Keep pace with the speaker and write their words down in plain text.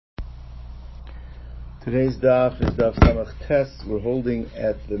Today's daf is daf Samach Tes. We're holding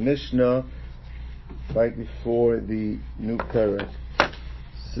at the Mishnah right before the new Perek.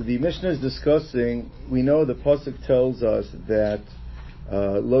 So the Mishnah is discussing, we know the Pasuk tells us that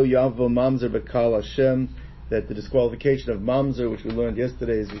Lo Yavo Mamzer Bekal Hashem, that the disqualification of Mamzer, which we learned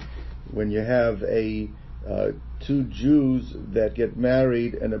yesterday, is when you have two Jews that get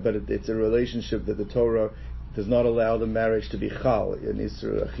married, but it's a relationship that the Torah does not allow the marriage to be chal. An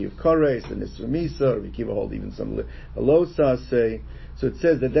Isra Achiv Kores, an Isra Misa, or Kiva hold even some Alosa say. So it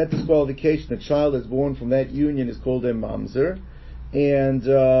says that disqualification, the child that's born from that union, is called a mamzer, and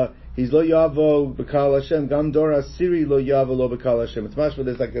he's lo yavo b'kal Hashem. Gam dora siri lo yavo lo b'kal Hashem. It's much, but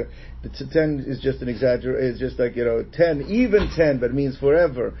there's like the 10 is just an exaggeration. It's just like 10, even 10, but it means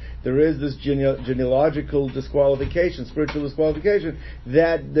forever. There is this genealogical disqualification, spiritual disqualification,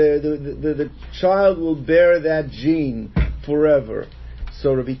 that the child will bear that gene forever.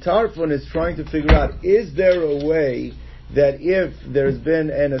 So Rabbi Tarfon is trying to figure out, is there a way that if there's been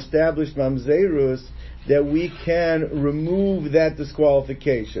an established mamzerus, that we can remove that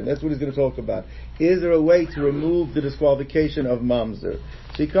disqualification? That's what he's going to talk about. Is there a way to remove the disqualification of mamzer?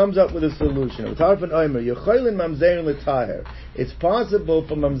 So he comes up with a solution. It's possible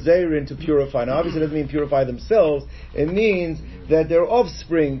for mamzerin to purify. Now obviously it doesn't mean purify themselves. It means that their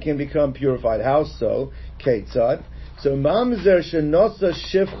offspring can become purified. How so? Ketzad. So mamzer shenosa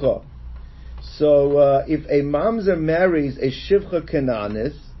shivcha. So if a mamzer marries a shivcha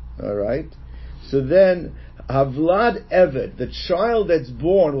kananis, alright, so then Havlad Eved, the child that's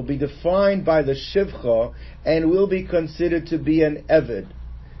born, will be defined by the shivcha and will be considered to be an Eved.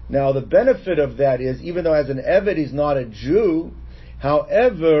 Now the benefit of that is, even though as an Eved he's not a Jew,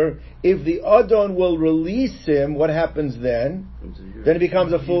 however, if the Adon will release him, what happens then? Then he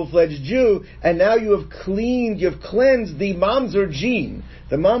becomes a full-fledged Jew, and now you've cleansed the mamzer gene.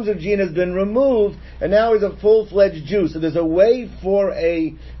 The mamzer gene has been removed, and now he's a full-fledged Jew. So there's a way for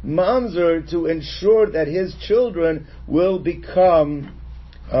a mamzer to ensure that his children will become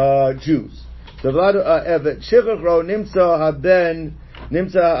Jews. So Nimsa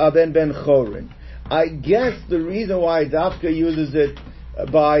Aben Ben Chorin. I guess the reason why Dafka uses it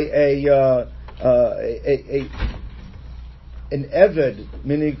by an Eved,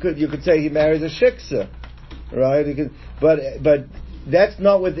 meaning you could say he marries a Shiksa, right? But that's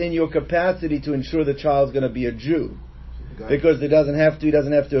not within your capacity to ensure the child's going to be a Jew, because he doesn't have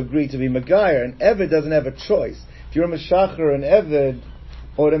to agree to be Megayer. An Eved doesn't have a choice. If you're a Meshacher, an Eved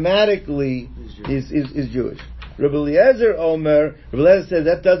automatically is Jewish. Rabbi Eliezer says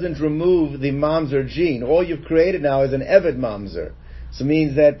that doesn't remove the mamzer gene. All you've created now is an Eved mamzer. So it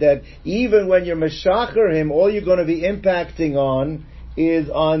means that even when you're meshacher him, all you're going to be impacting on is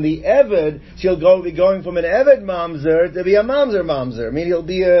on the Eved. So he'll be going from an Eved mamzer to be a mamzer mamzer. I mean, he'll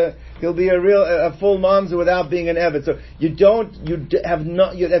be a full mamzer without being an Eved. So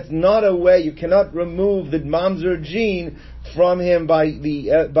that's not a way. You cannot remove the mamzer gene from him by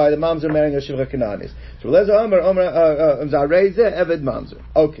the mamzer marrying a shivcha kananis. So Lezer Eved mamzer.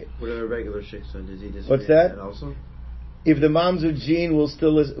 Okay. What a regular shiksa? Does he disagree? What's that? Also? If the mamzer gene will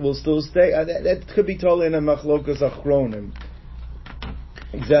still stay, that could be told in a machlokas achronim.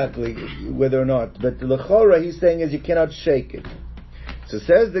 Exactly, whether or not. But the lechora he's saying is you cannot shake it. So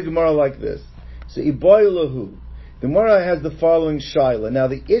says the Gemara like this. So iboilahu. The Gemara has the following shaila. Now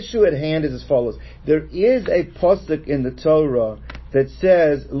the issue at hand is as follows. There is a pasuk in the Torah that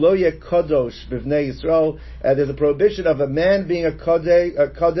says lo yeh kadosh b'vnei Yisrael. There's a prohibition of a man being a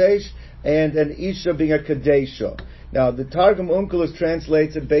kadesh and an isha being a kadesha. Now, the Targum Onkelos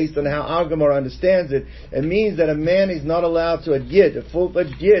translates it based on how our Gemara understands it. It means that a man is not allowed to, a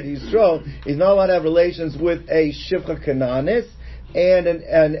full-fledged yid, Yisrael, is not allowed to have relations with a Shivcha Kananis, and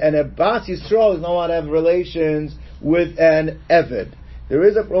a Bas Yisrael is not allowed to have relations with an Eved. There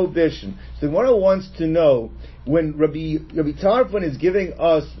is a prohibition. So the Gemara wants to know, when Rabbi Tarfon is giving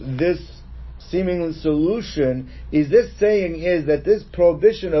us this seeming solution, is this saying is that this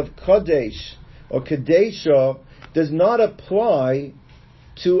prohibition of Kadesh, or Kadesha, does not apply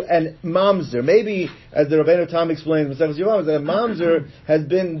to an mamzer. Maybe, as the Rabbeinu Tam explains, that a mamzer has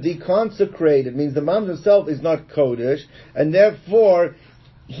been deconsecrated, means the mamzer himself is not kodesh, and therefore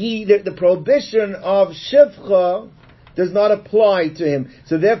the prohibition of shivcha does not apply to him.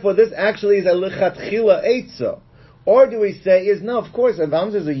 So therefore this actually is a lichatchila eitzah. Or do we say no, of course, a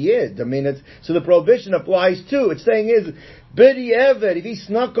mamzer is a yid. I mean, so the prohibition applies too. It's saying is, Bidi Eved, if he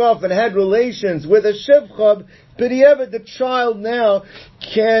snuck off and had relations with a shivcha, B'diavad, the child now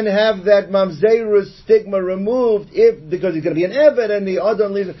can have that mamzerus stigma removed because he's going to be an eved and the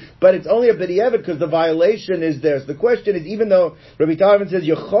Adon leaves, but it's only a b'diavad because the violation is there. So the question is, even though Rabbi Tarfon says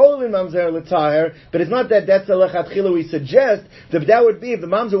Yechol in mamzer l'taher, but it's not that that's a lechatchila we suggest, that would be if the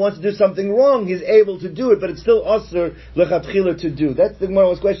mamzer wants to do something wrong, he's able to do it, but it's still usher lechatchila to do. That's the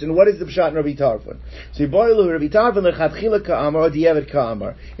Gemara's question. What is the pshat in Rabbi Tarfon? So Rabbi Tarfon lechatchila ka'amar or diavad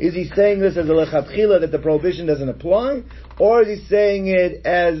ka'amar. Is he saying this as a lechatchila that the prohibition doesn't apply, or is he saying it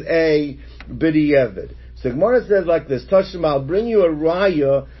as a b'diavad? So Gemara says like this: Tashma, I'll bring you a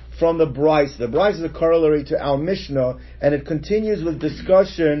raya from the Bryce. The Bryce is a corollary to our Mishnah, and it continues with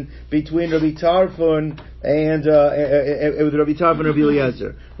discussion between Rabbi Tarfon and with Rabbi Tarfon and Rabbi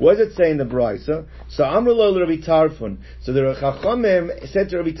Eliezer. What does it say in the Bryce? So Amrullah Rabbi Tarfon. So the Chachamim said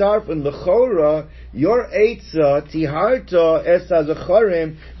to Rabbi Tarfon, L'chora, your eitzah tiharta es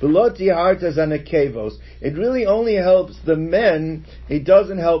hazacharim, v'lo tiharta zanekevos. It really only helps the men. It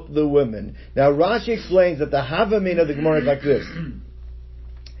doesn't help the women. Now Rashi explains that the havamin of the Gemara is like this.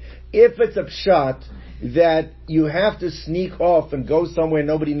 If it's a pshat that you have to sneak off and go somewhere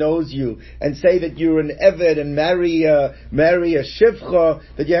nobody knows you and say that you're an eved and marry a shivcha,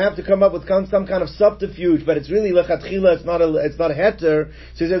 that you have to come up with some kind of subterfuge, but it's really lechatchila, it's not heter.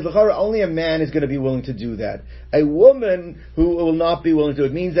 So he says, only a man is going to be willing to do that. A woman who will not be willing to do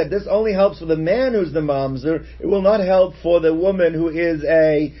it means that this only helps for the man who's the mamzer. It will not help for the woman who is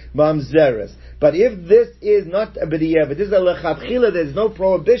a mamzeres. But if this is not a b'diavad, this is a lechatchila, there's no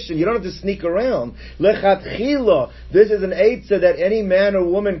prohibition, you don't have to sneak around. Lechatchila, this is an eitzah that any man or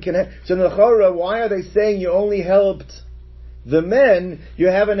woman can have. So l'chora, why are they saying you only helped the men, you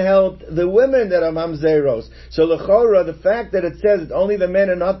haven't helped the women that are mamzeros? So l'chora, the fact that it says it's only the men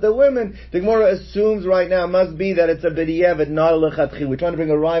and not the women, the Gemara assumes right now must be that it's a b'diavad, not a lechatchila. We're trying to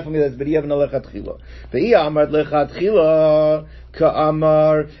bring a raya from me that's b'diavad, not lechatchila. Ve'i amar lechatchila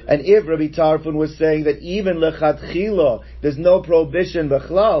ka'amar, and if Rabbi Tarfon was saying that even lechatchila there's no prohibition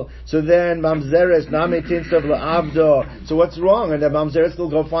b'chlal, so then mamzeres name tinsav la'avdo. So what's wrong? And the mamzeres will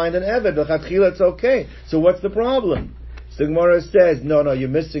go find an eved. Lechatchila it's okay. So what's the problem? So the Gemara says, no, you're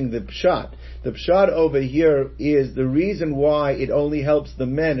missing the pshat. The pshat over here is the reason why it only helps the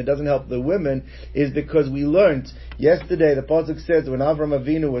men, it doesn't help the women, is because we learned yesterday, the pasuk says when Avram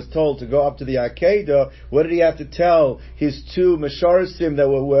Avinu was told to go up to the Akedah, what did he have to tell his two Mesharasim that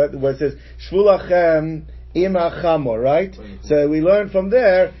where it says, Shvulachem im hachamor, right? So we learn from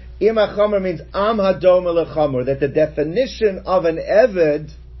there, im hachamor means am hadom el hachamor, that the definition of an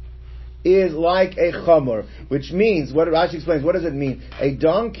eved is like a chamor, which means, what Rashi explains, what does it mean? A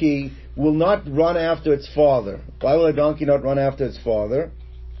donkey will not run after its father. Why will a donkey not run after its father?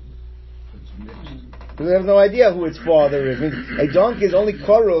 Because they have no idea who its father is. It means a donkey is only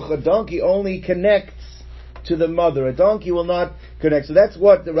koruch, a donkey only connects to the mother. A donkey will not connect. So that's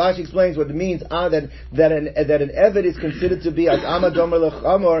what the Rashi explains what it means. That an eved is considered to be as amadomer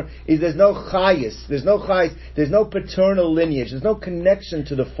lechamor, is there's no chayis, there's no paternal lineage, there's no connection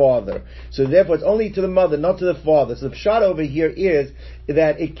to the father. So therefore it's only to the mother, not to the father. So the pshat over here is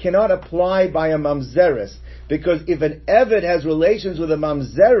that it cannot apply by a mamzeres, because if an eved has relations with a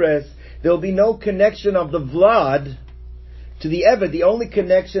mamzeres, there will be no connection of the vlad to the eved. The only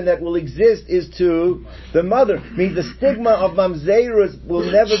connection that will exist is to the mother. Means the stigma of mamzerus will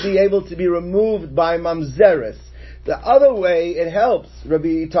never be able to be removed by mamzeres. The other way it helps,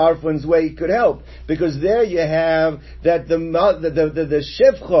 Rabbi Tarfon's way it could help, because there you have that the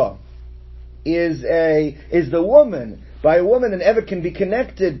shivcha is the woman. By a woman, an eved can be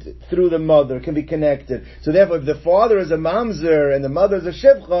connected through the mother, can be connected. So therefore, if the father is a mamzer and the mother is a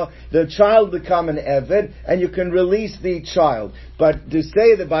shivcha, the child become an eved, and you can release the child. But to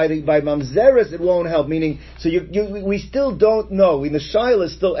say that by mamzeres it won't help, meaning, so we still don't know, the shaila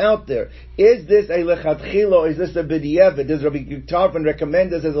is still out there. Is this a lechatchila, or is this a b'diavad? Does Rabbi Tarfon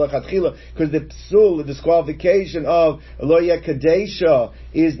recommend this as a lechatchila? Because the psul, the disqualification of loya kadesha,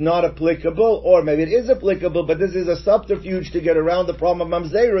 is not applicable, or maybe it is applicable, but this is a subterfuge to get around the problem of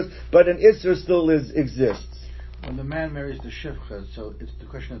mamzerus, but an isser still exists. When the man marries the shivcha, so it's the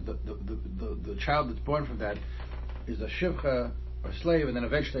question of the child that's born from that is a shivcha or slave, and then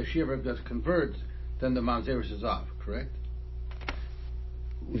eventually a shivcha does convert, then the mamzerus is off, correct?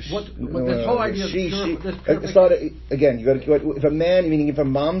 This whole idea again, you got to, if a man, meaning if a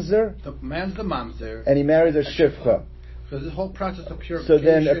mamzer, the man's the mamzer, and he marries a shivcha. So this whole process of purification. So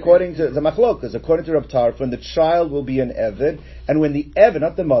then, according to the machlokas, according to Rav Tarfon, the child will be an eved, and when the eved,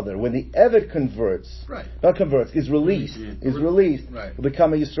 not the mother, when the eved converts, is released, right, will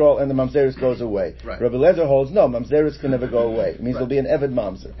become a yisrael, and the mamzeris goes away. Right. Rabbi Lezer holds no, mamzeris can never go away. It means there'll be an eved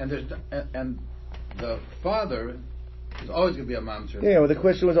mamzer. And the father is always going to be a mamzer. Yeah, well, the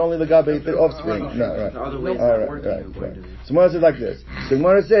question was only the gabe the offspring. No, right. The other way All right. So Gemara says like this. So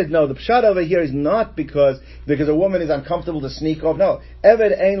Gemara says, no, the pshat over here is not because a woman is uncomfortable to sneak off. No,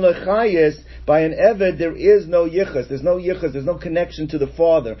 eved ein lechayis. By an eved, there is no yichus. There's no yichus. There's no connection to the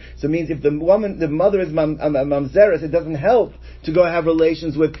father. So it means if the mother is mamzeres, it doesn't help to go have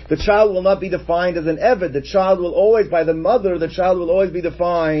relations with. The child will not be defined as an eved. The child will always be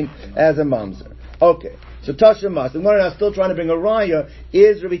defined as a mamzer. Okay. So Tashamas, the Gemara is still trying to bring a raya,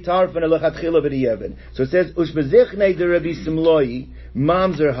 is Rabbi Tarfon elechatchila b'di'eved. So it says, Ushbezichne de Rabbi Simloi,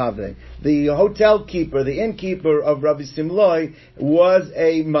 mamzer have. The hotel keeper, the innkeeper of Rabbi Simloi was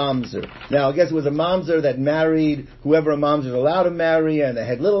a mamzer. Now, I guess it was a mamzer that married whoever a mamzer is allowed to marry, and they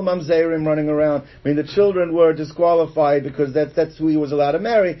had little mamzerim running around. I mean, the children were disqualified because that's who he was allowed to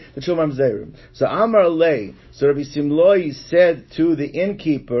marry, the children mamzerim. So Amar Lei, so Rabbi Simloi said to the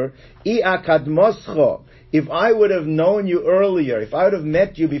innkeeper, I akadmoscho, if I would have known you earlier, if I would have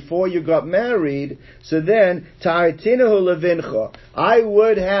met you before you got married, so then, ta'artinahu levincha, I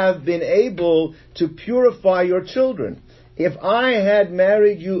would have been able to purify your children. If I had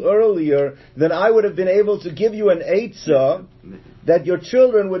married you earlier, then I would have been able to give you an eitzah that your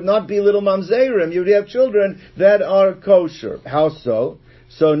children would not be little mamzerim. You would have children that are kosher. How so?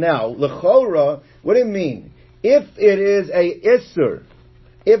 So now, lechora, what do you mean? If it is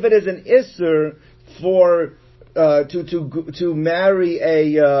an isser for to marry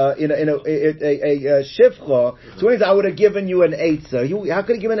a shifcha, so it means I would have given you an eitzah. How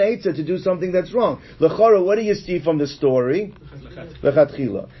could he give an eitzah to do something that's wrong? L'chora, what do you see from the story?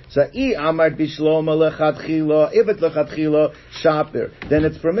 Lechatchila. So I amart bishloma lechatchila. If it's lechatchila, shaper, then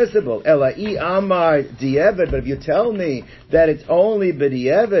it's permissible. Ela I amart di'eved. But if you tell me that it's only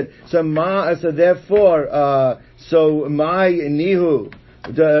b'di'eved, so therefore, so my nihu.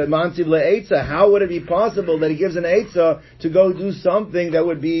 The mansiv le'etza, how would it be possible that he gives an etza to go do something that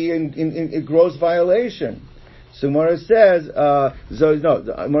would be in gross violation? So Gemara says, I'm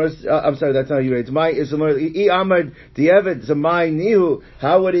sorry, that's not you. It's my, so Amad Di'eved, so my nihu,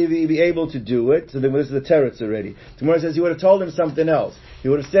 how would he be able to do it? So then this is the teretz already. So Gemara says he would have told him something else. He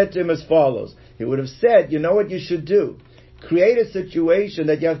would have said to him as follows. He would have said, you know what you should do? Create a situation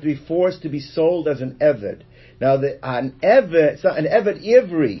that you have to be forced to be sold as an eved. Now, an eved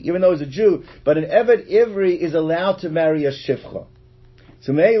ivri, even though he's a Jew, but an eved ivri is allowed to marry a shifcha.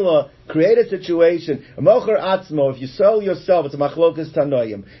 So Meila, create a situation. Mocher atzmo, if you sell yourself, it's a machlokas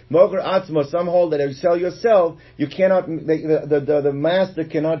tanoim. Mocher atzmo, some hold that if you sell yourself, you cannot, the master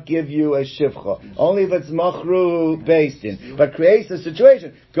cannot give you a shifcha. Only if it's machru based in. But creates a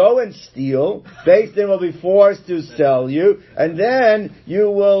situation. Go and steal. Based in will be forced to sell you, and then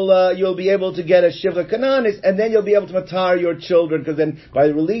you'll be able to get a shifcha kananis, and then you'll be able to matar your children, because then by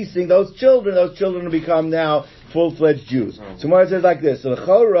releasing those children will become now full-fledged Jews. So Mara says like this, so the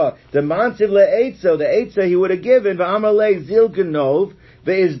chora, the mansiv le'etza, the etza he would have given, v'amar le zil genov,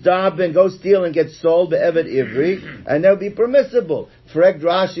 ve'izdabin, go steal and get sold, ve'eved ivri, and that would be permissible. Correct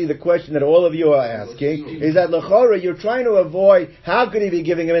Rashi, the question that all of you are asking, is that l'chora, you're trying to avoid, how could he be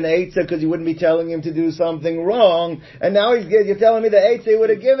giving him an etza, because you wouldn't be telling him to do something wrong, and now you're telling me the etza he would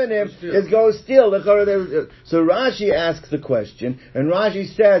have given him is go steal. So Rashi asks the question, and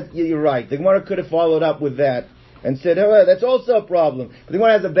Rashi says, yeah, you're right, the Gemara could have followed up with that, and said, oh, that's also a problem. But the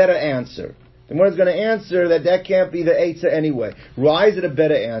Gemara has a better answer. The Gemara is going to answer that can't be the Eitzah anyway. Why is it a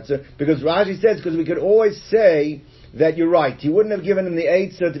better answer? Because Rashi says, because we could always say that you're right. He wouldn't have given him the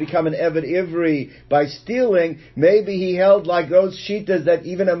Eitzah to become an Eved Ivri by stealing. Maybe he held like those shitas that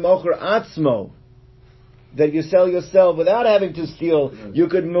even a Mocher Atzmo, that you sell yourself without having to steal, you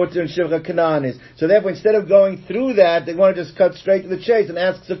could mutter and shivcha kananis. So therefore, instead of going through that, they want to just cut straight to the chase and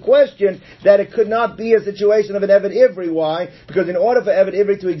ask the question that it could not be a situation of an Eved Ivri. Why? Because in order for Eved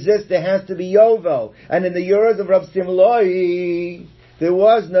Ivri to exist, there has to be Yovel. And in the years of Rav Simloi, there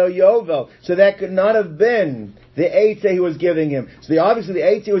was no Yovel. So that could not have been the Eitzah he was giving him. So obviously the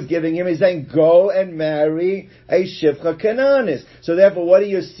Eitzah he was giving him is saying, go and marry a Shifcha Kananis. So therefore what do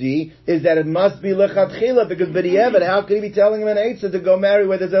you see? Is that it must be Lechatchila, because B'di'eved, how could he be telling him an Eitzah to go marry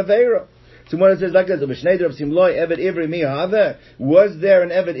where there's Aveira? So when it says like this, was there an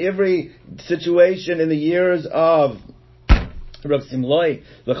Eved Ivri situation in the years of Rav Simloi?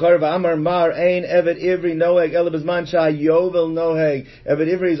 L'charav Amar Mar Ein Eved Ivri Noheg Ela B'zman Shah Yovel Noheg. Eved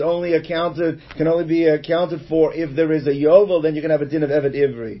Ivri is can only be accounted for if there is a Yovel. Then you can have a din of Eved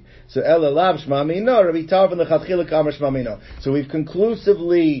Ivri. So Ela Lav Shmamino Rabbi Tarfon Lechatchila Kamar Shmamino. So we've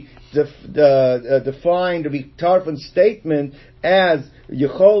conclusively defined Rabbi Tarfon's statement as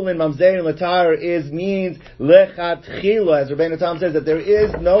Yecholin Mamzerin Latar means Lechatchila, as Rabbeinu Tam says that there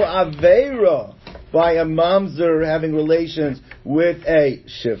is no Aveira by a mamzer having relations with a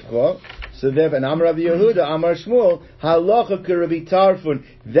shivcha. So therefore, and Amar Rabbi Yehuda, Amar Shmuel, halacha k'Rabbi Tarfon.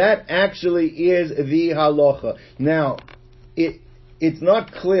 That actually is the halacha. Now, it's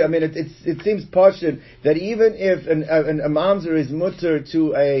not clear. I mean, it seems pashut that even if a mamzer is mutter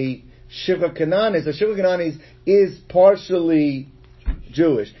to a shivcha kananis, a shivcha kananis is partially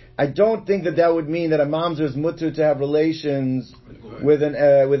Jewish. I don't think that would mean that a mamzer is mutter to have relations with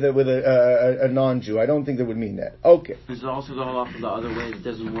a non-Jew. I don't think that would mean that. Okay. Does it also go off the other way? It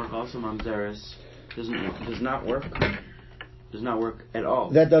doesn't work. Also, mamzeres does not work. Does not work at all.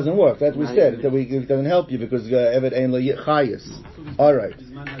 That doesn't work. That we said that it doesn't help you because evet ein lo chayis. All right. Is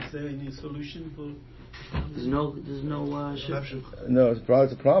man not there any solution for? There's no No,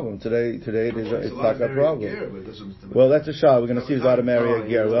 it's a problem. Today it's not a problem. Well, that's a shah. We're going to see how to marry a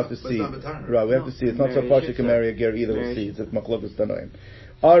ger. We'll have to see. Right, we have to see. It's not so far you can marry a ger either. We'll see. It's machlokas tanoim.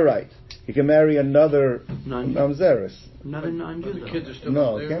 All right. You can marry another mamzeres. Another non-Jew. The kids are still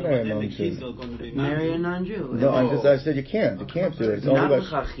No, you can't marry a non-Jew. Marry a non-Jew. No, I said you can't. You can't do it. It's only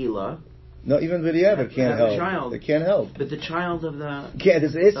by no, even B'diavad can't help. Child. It can't help. But the child of the can't.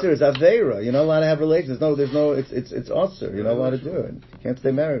 It's Isser. It's Aveira. You're not allowed to have relations. There's no. It's Osir. You're not allowed to do it. You can't stay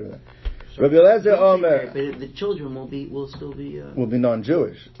married with her. Rabbi Eliezer Omer. But the children will still be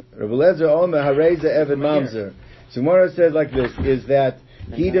non-Jewish. Rabbi Eliezer Omer Hareza Evid Mamzer. So Gemara says like this: is that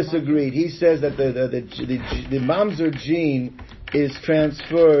he disagreed. He says that the Mamzer gene is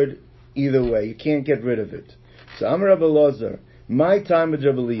transferred either way. You can't get rid of it. So Amar Rabbi Eliezer. My time with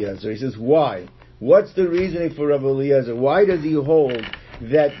Rabbi Eliezer. He says, why? What's the reasoning for Rabbi Eliezer? Why does he hold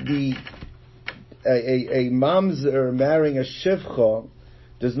that a mamzer marrying a shivcha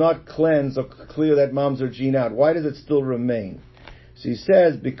does not cleanse or clear that mamzer gene out? Why does it still remain? So he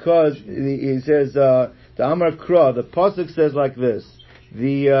says, because he says the Amar Kra, the pasuk says like this.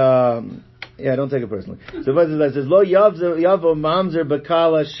 Don't take it personally. So it says, Lo yavo mamzer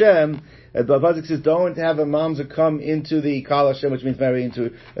b'kal Hashem. The pasuk says, "Don't have a mamzer come into the Kal Hashem," which means marry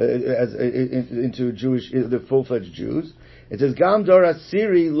into Jewish, the full-fledged Jews. It says, "Gam dor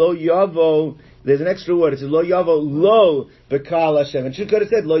asiri lo yavo." There's an extra word. It says, "Lo yavo lo b'Kal Hashem." And she could have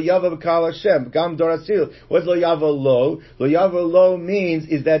said, "Lo yavo b'Kal Hashem." Gam dor asiri. What's lo yavo lo? Lo yavo lo means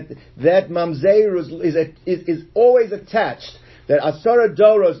is that mamzer is always attached. That Asara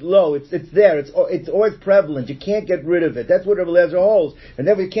Doros low, it's there, it's always prevalent. You can't get rid of it. That's what Rabbi Eliezer holds. And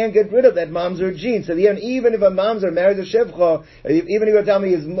therefore you can't get rid of that mamzer gene. So even if a mamzer marries a shivcha, even if you tell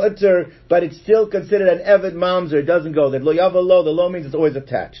me is mutter, but it's still considered an eved mamzer, it doesn't go. That lo yava lo, the lo means it's always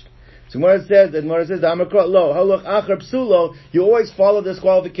attached. So Gemara says, Amakra lo, haloch achar psulo, you always follow this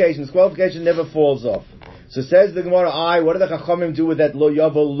qualification. This qualification never falls off. So says the Gemara, what do the Chachamim do with that lo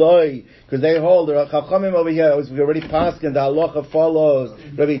yavo loy? Because they hold, the Chachamim over here, we already passed, and the halacha follows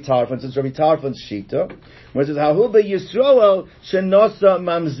Rabbi Tarfon, since Rabbi Tarfon's shita. Where it says, Hahu Yisroel shenosa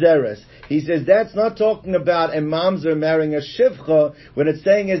mamzeres. He says that's not talking about a mamzer marrying a shivcha. When it's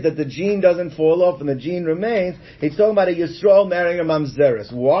saying is that the gene doesn't fall off and the gene remains, it's talking about a Yisroel marrying a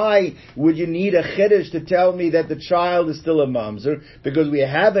mamzeres. Why would you need a chiddush to tell me that the child is still a mamzer? Because we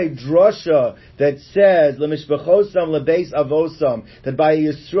have a drasha that says lemishbechosam lebeis avosam, that by a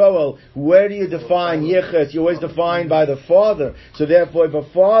Yisroel, where do you define yichus? You always define by the father. So therefore, if a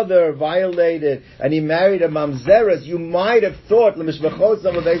father violated and he married a mamzeres, you might have thought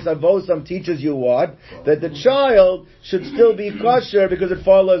lemishbechosam lebeis avosam teaches you what? That the child should still be kosher because it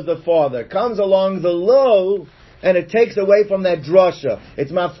follows the father. Comes along the low, and it takes away from that drasha.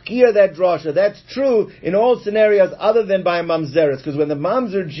 It's mafkia that drasha. That's true in all scenarios other than by a mamzeres, because when the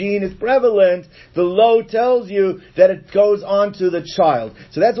mamzer gene is prevalent, the low tells you that it goes on to the child.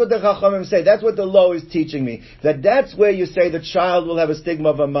 So that's what the Chachamim say. That's what the low is teaching me. That's where you say the child will have a stigma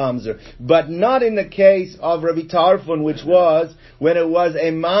of a mamzer. But not in the case of Rabbi Tarfon, which was when it was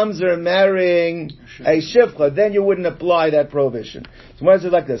a mamzer marrying a shivcha. Then you wouldn't apply that prohibition. So when it's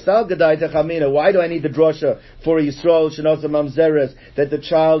like this, why do I need the drasha for a Yisrael shenosa mamzeres that the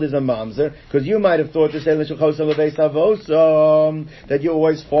child is a mamzer? Because you might have thought to say that you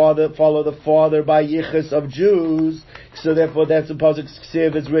always follow the father by yichus of Jews. So therefore, that's the pasuk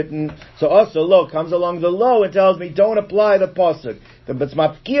ksiv is written. So also lo comes along the low and tells me don't apply the pasuk. But it's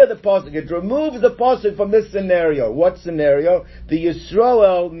mafkia the pasuk. It removes the pasuk from this scenario. What scenario? The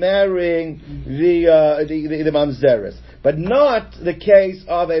Yisrael marrying the mamzeres. But not the case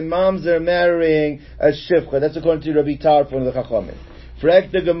of a mamzer marrying a shivcha. That's according to Rabbi Tarfon of the Chachamim.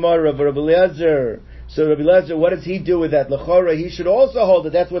 Frek the Gemara of Rabbi Eliezer. So Rabbi Eliezer, what does he do with that? L'chora, he should also hold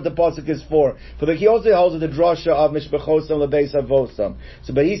that that's what the pasuk is for. He also holds the drasha of mishbechosam lebeis avosam.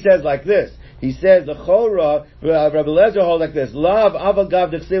 So, but he says like this. He says the Chora, Rabbi Lezer hold like this. Lav aval gav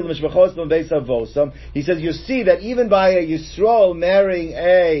dechsil mishpachosam beisavosam. He says you see that even by a Yisrael marrying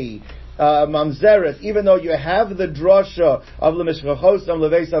a mamzeret, even though you have the drasha of lemishpachosam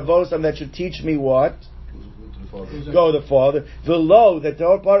leveisavosam that should teach me what? Go the father. The low that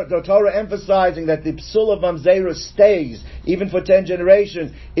the Torah emphasizing that the psul of mamzera stays even for 10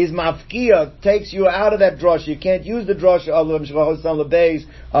 generations is mafkia, takes you out of that drasha. You can't use the drasha of l'mishvachosam lebeis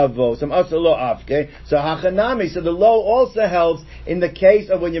avos. So hachanami. So the low also helps in the case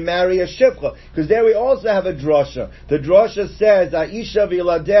of when you marry a shifcha, because there we also have a drasha. The drasha says Aisha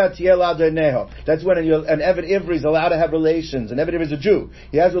v'yiladeh tiel adoneho. That's when an Eved Ivri is allowed to have relations. An Eved Ivri is a Jew.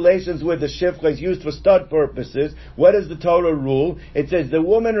 He has relations with the shifcha. It's used for stud purposes. What is the Torah rule? It says the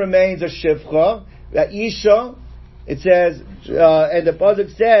woman remains a shifcha, Isha. It says, and the pasuk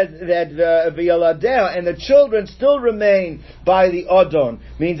says that v'yaladeh, and the children still remain by the Adon,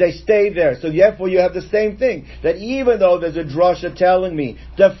 means they stay there. So therefore, you have the same thing, that even though there's a drasha telling me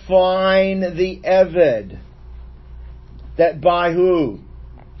define the Eved, that by who?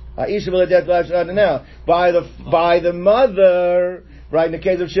 Isha v'yaladeh by the mother. Right, in the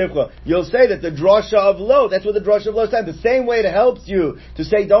case of Shifcha, you'll say that the drasha of Lo, that's what the drasha of Lo said. The same way it helps you to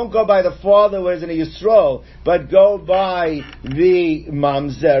say don't go by the father who is in a Yisrael, but go by the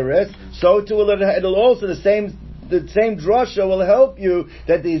Mamzeres, so too it'll also, the same drasha will help you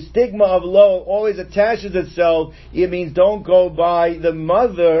that the stigma of Lo always attaches itself. It means don't go by the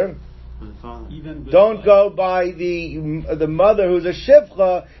mother, don't go by the mother who's a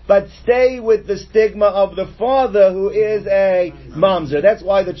shifcha, but stay with the stigma of the father who is a mamzer. That's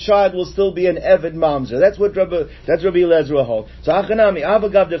why the child will still be an Eved mamzer. That's Rabbi Elazar holds. So hachanami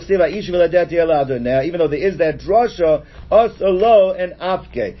avagav dechsiva ish v'ladeti eladoneh. Even though there is that drasha, us lo and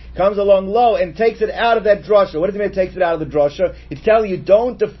afke comes along low and takes it out of that drasha. What does it mean? It takes it out of the drasha. It's telling you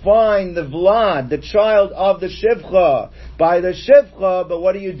don't define the vlad, the child of the shifcha, by the shifcha. But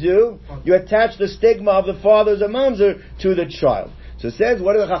what do? You attach the stigma of the father as a mamzer to the child. So it says,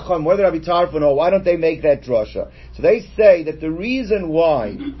 what do the Chacham, what do the Rabbi Tarfon know? Why don't they make that drasha? So they say that the reason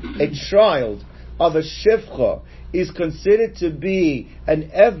why a child of a shifcha is considered to be an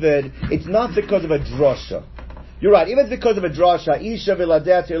eved, it's not because of a drasha. You're right, even if it's because of a drasha, Isha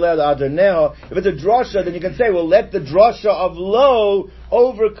v'ladeh tilel adoneho, if it's a drasha, then you can say, well, let the drasha of Lo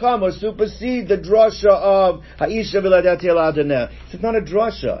overcome or supersede the drasha of Isha v'ladeh tilel adoneho. It's not a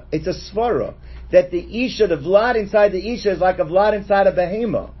drasha, it's a svara. That the Isha, the Vlad inside the Isha is like a Vlad inside a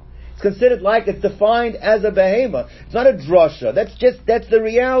Behema. It's considered like it's defined as a Behema. It's not a drasha. That's the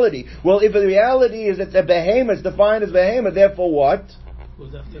reality. Well, if the reality is that the Behema is defined as Behema, therefore what?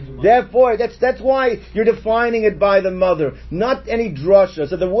 Therefore, that's why you're defining it by the mother, not any drasha.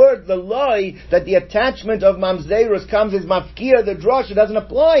 So the lie, that the attachment of mamzerus comes as mafkia, the drasha doesn't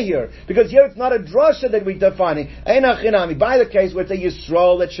apply here. Because here it's not a drasha that we're defining. Einachinami, by the case where it's a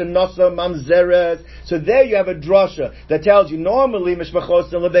Yisrael, that shenasa mamzerus, so there you have a drasha that tells you normally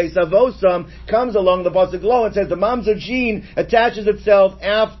mishpachosam lebeis avosam comes along the pasuk lo and says the mamzer gene attaches itself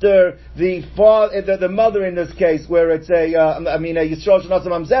after the mother in this case, where it's a Yisrael not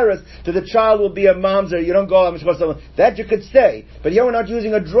some mamzeres, that the child will be a mamzer. You don't go that you could say, but here we're not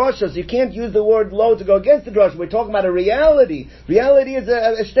using a drasha, so you can't use the word lo to go against the drasha. We're talking about a reality. Reality is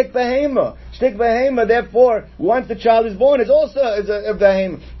a shtik behema. Shtik behema. Therefore, once the child is born, it's also a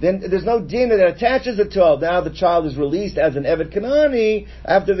behema. Then there's no din that attaches it to it. Now the child is released as an Eved Kanani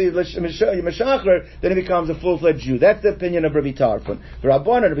after the Meshacher, then he becomes a full-fledged Jew. That's the opinion of Rabbi Tarfon. The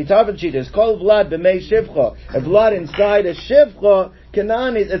Rabbanan, Rabbi Tarfon Chita is called Vlad b'mei shivcha. A Vlad inside a shivcha.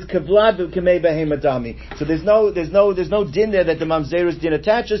 Canaan is kavlad v'kamei behemadami. So there's no din there that the mamzerus din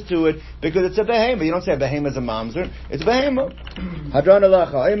attaches to it because it's a behema. You don't say a behema is a mamzer. It's a behema. Hadran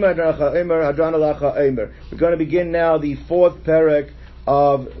alacha eimer, hadran alacha eimer. We're going to begin now the fourth parak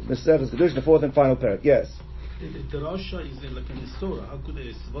of Maseches Kiddushin, the fourth and final parak. Yes. The drasha is like an isura. How could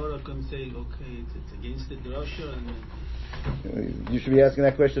a svara come say, okay, it's against the drasha? And you should be asking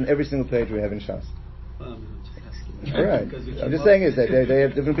that question every single page we have in Shas. All right. I'm just saying is that they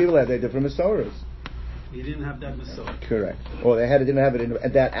have different people have different masoras. He didn't have that masora. Correct. Or didn't have it in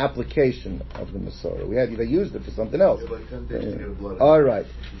that application of the masora. They used it for something else. All right.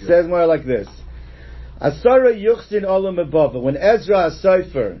 It says more like this. Asara yuchsin olam abava. When Ezra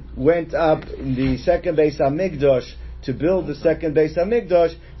Asayfer went up in the second Beis Hamikdash to build the second Beis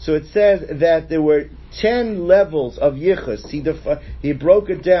Hamikdash, so it says that there were 10 levels of yichus. He broke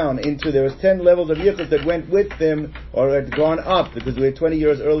it down into, there was 10 levels of yichus that went with him, or had gone up, because we had 20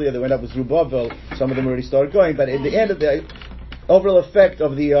 years earlier they went up with Zerubbabel. Some of them already started going, but in the end of the overall effect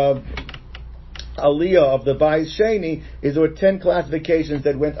of the Aliyah of the Bayis Sheni is there were 10 classifications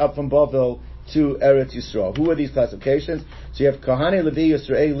that went up from Bavel to Eretz Yisrael. Who are these classifications? So you have Kohane Levi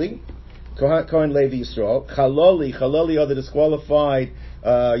Yisraeli, Kohen Levi Yisrael, Chaloli are the disqualified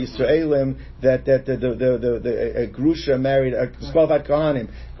Yisraelim that the Grusha married a disqualified Kohanim.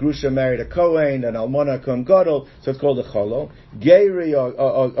 Grusha married a Kohen, an Almona Kohen Gadol, so it's called a Chalol. Geiri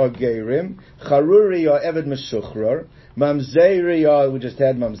are Geirim, Charuri are Eved Meshuchrar, Mamzeri are, we just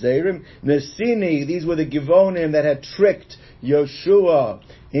had Mamzerim, Nesini, these were the Givonim that had tricked Yoshua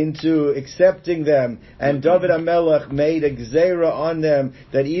into accepting them, and David HaMelech made a gzeira on them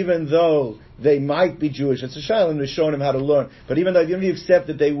that even though they might be Jewish, it's a shayla to show them how to learn, but even though he accept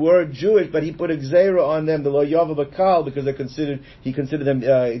that they were Jewish, but he put a gzeira on them, the lo yava bakal, because he considered them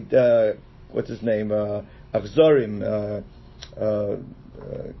what's his name, achzorim,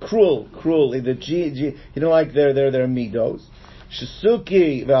 cruel. He didn't like their midos.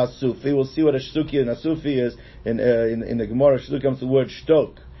 Shisuki v'asufi. We'll see what a shisuki and asufi is in the Gemara. Shisuki comes the word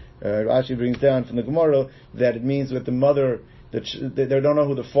shtok. Rashi brings down from the Gemara that it means with the mother that they don't know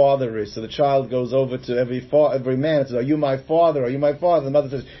who the father is, so the child goes over to every man and says, "Are you my father? Are you my father?" The mother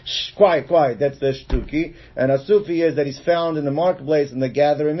says, "Shh, quiet." That's the shtuki. And asufi is that he's found in the marketplace and they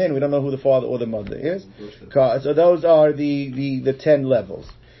gather him in. We don't know who the father or the mother is. So those are the 10 levels.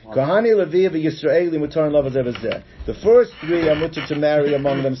 Kohani, Levi, Yisraeli, Mutar, and Lavaz Evazeh. The first 3 are mutar to marry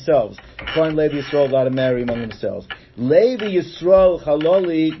among themselves. Kohen, Levi, Yisrael allowed to marry among themselves. Levi, Yisrael,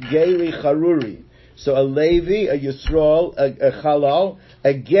 Chaloli, Geiri, Charuri. So a Levi, a Yisrael, a Chalal,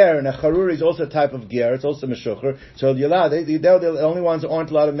 a Ger, and a Charuri is also a type of Ger. It's also Meshucher. So they're the only ones who aren't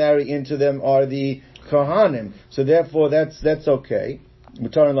allowed to marry into them are the Kohanim. So therefore, that's okay.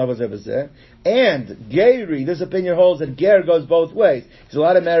 Mutar and Lavaz Evazeh. And Geiri, this opinion holds that Ger goes both ways. He's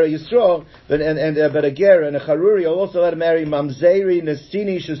allowed to marry Yisrael, but a Ger and a Charuri are also allowed to marry Mamzeri,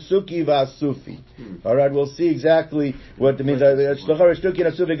 Nesini, Shisuki, Vasufi. Alright, we'll see exactly what it means. Shtuki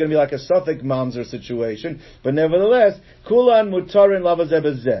and Asufi are going to be like a Suffolk Mamzer situation, but nevertheless, Kulan, Mutar and Lavaz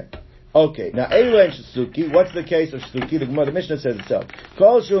Evazeh. Okay, now Eila and Shisuki, what's the case of Shisuki? The Mishnah says itself.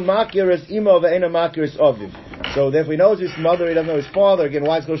 Kol shu makir es imo ve'ena makir es aviv. So if he knows his mother, he doesn't know his father. Again,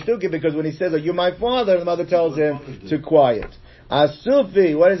 why it's called Shituki? Because when he says, "Are you my father?" the mother tells him to quiet.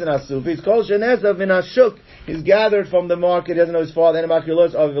 Asufi, what is an Asufi? It's called Shenezav min Ashuk. He's gathered from the market, he doesn't know his father, ena makir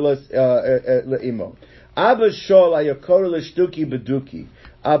los aviv los imo. Abba shol ayakor l'shtuki beduki.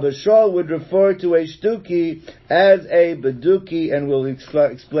 Abba Shol would refer to a shtuki as a beduki, and we'll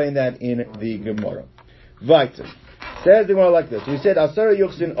explain that in the Gemara. Weiter. Says the Gemara like this. We said, Asara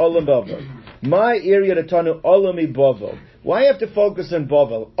Yuchsin Olam Bavel. My area to Tanu Olami Bavel. Why have to focus on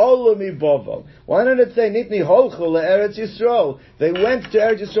Bavel? Olami Bavel. Why not it say, Nitni Holchu Eretz Yisrael? They went to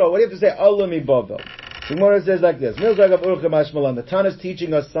Eretz Yisrael. What do you have to say, Olami Bavel? The Gemara says like this. The Tana is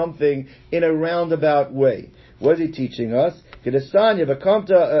teaching us something in a roundabout way. What is he teaching us? That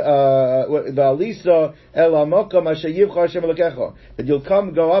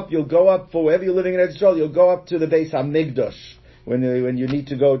you'll go up for wherever you're living in Israel, you'll go up to the Beis HaMikdash when you need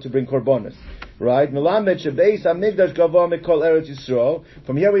to go to bring korbanos. Right?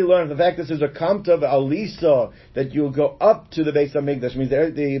 From here we learn the fact this is a kamta of alisa, that you'll go up to the Beis HaMikdash. Means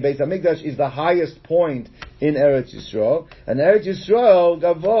the Beis HaMikdash is the highest point in Eretz Yisrael, and Eretz Yisrael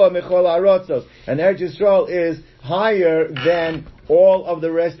gavoa mechol ha'arotzos, and Eretz Yisrael is higher than all of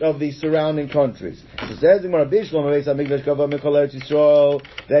the rest of the surrounding countries. So says in Rabbi Shlom, Beis HaMikdash gavoa mechol Eretz Yisrael,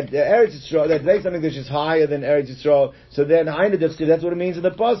 that Eretz Yisrael, that Beis HaMikdash is higher than Eretz Yisrael. So then that's what it means in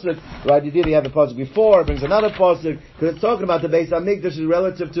the pasuk. Right? You did have the pasuk before, it brings another pasuk because it's talking about the Beis HaMikdash is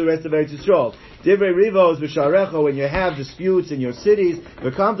relative to the rest of Eretz Yisrael. Divrei rivos v'sharecha, when you have disputes in your cities,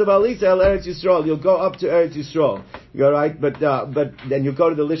 v'kam to Balisa el Eretz Yisrael, you'll go up to Eretz Yisrael. You're right, but then you go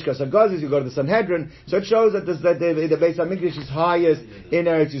to the Lishkas HaGazis, you go to the Sanhedrin, so it shows that the Beis HaMikdash is highest in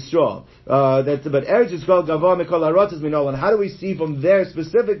Eretz Yisrael. But Eretz Yisrael gavah mikol harotzos minol, and how do we see from there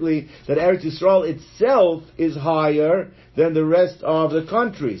specifically that Eretz Yisrael itself is higher than the rest of the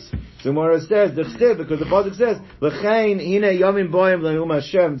countries? So Gemara says, because the pasuk says, "L'chein hine yomim boim le'um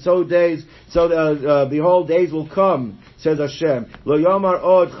Hashem." Behold, days will come, says Hashem. Lo yomar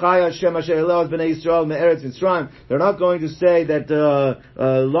od chai Hashem asher elaz b'nei Yisrael me'eretz Mitzrayim. They're not going to say that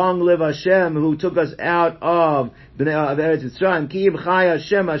long live Hashem who took us out of Eretz Mitzrayim. Ki chai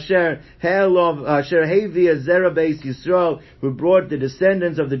Hashem asher hevi azera beis Yisrael, who brought the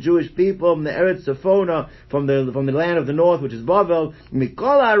descendants of the Jewish people from the Eretz Tzafona, from the land of the north, which is Bavel.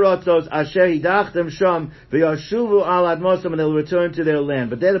 Mikol harotzos asher hidachtem sham v'yashuvu al admosam, and they'll return to their land.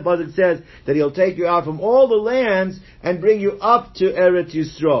 But there the pasuk says that He'll take you out from all the lands and bring you up to Eretz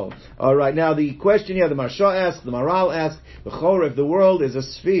Yisrael. All right. Now the question here, the Marsha asks, the Maral asks, if the world is a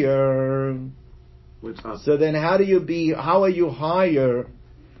sphere, so then how are you higher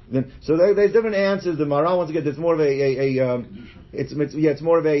Then, so there's different answers. The Maharal, once again, it's more of it's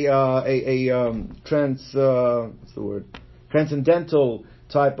more of transcendental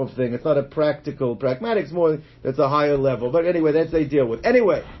type of thing. It's not a pragmatic. It's more, it's a higher level. But anyway, that's they deal with.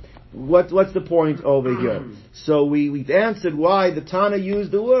 Anyway, what's the point over here? So we answered why the Tana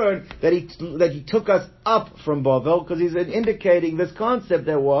used the word that he took us up from Bavel, because he's indicating this concept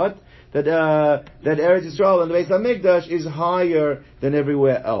that what? That Eretz Yisrael and the Beis HaMikdash is higher than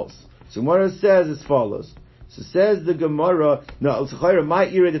everywhere else. So Gemara says as follows. So says the Gemara, no, you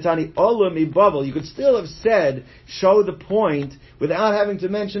could still have said, show the point, without having to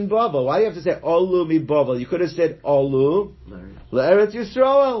mention Bavel. Why do you have to say Olu mi Bavel? You could have said Olu Eretz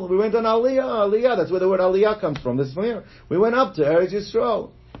Yisrael. We went on Aliyah. That's where the word Aliyah comes from. This is from here. We went up to Eretz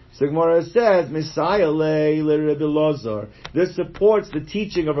Yisrael. So Gemara says, Messiah le Rabbi Lazar. This supports the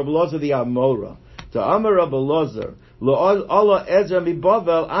teaching of Rabbi Lazar the Amora. To Amar Rabbi Lazar, Lo Allah Ezra mi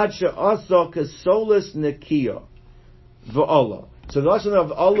Bavel ad she'asa kesolis nekiya v'Allah. So the lesson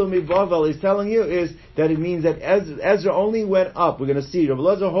of Allah mi Bavel is telling you is that it means that Ezra only went up. We're going to see. Rabbi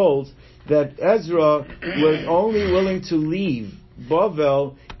Lazar holds that Ezra was only willing to leave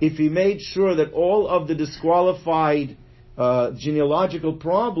Bavel if he made sure that all of the disqualified genealogical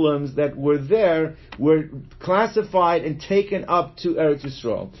problems that were there were classified and taken up to Eretz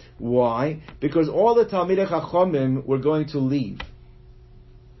Yisrael. Why? Because all the Talmidei Chachamim were going to leave.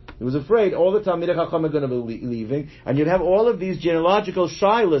 He was afraid all the Talmidei Chachamim are going to be leaving, and you'd have all of these genealogical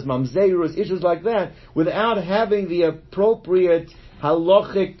shilas, mamzeirus, issues like that, without having the appropriate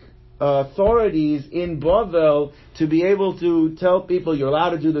halachic authorities in Bavel to be able to tell people you're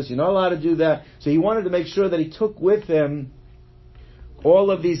allowed to do this, you're not allowed to do that. So he wanted to make sure that he took with him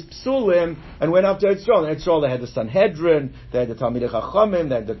all of these psulim and went up to Eretz Yisrael. In Eretz Yisrael they had the Sanhedrin, they had the Talmidei Chachamim,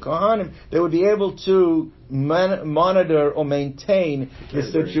 they had the Kohanim. They would be able to monitor or maintain the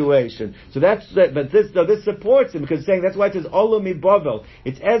situation. So that's but this supports him, because it's saying that's why it says Olam mi Bavel.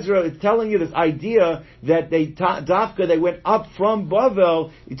 It's Ezra. It's telling you this idea that they went up from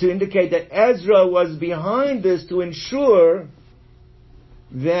Bavel to indicate that Ezra was behind this to ensure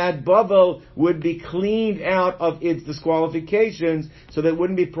that Bavel would be cleaned out of its disqualifications, so there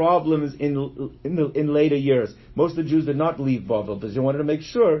wouldn't be problems in later years. Most of the Jews did not leave Bavel because they wanted to make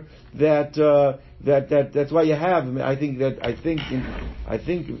sure that that's why you have. I think there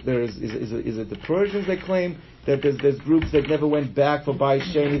is it the Persians that claim that there's groups that never went back for Bais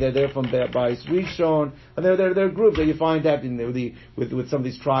Sheni. They're there from Bais Rishon, and there are groups that you find that with some of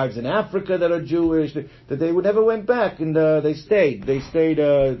these tribes in Africa that are Jewish that they never went back, and they stayed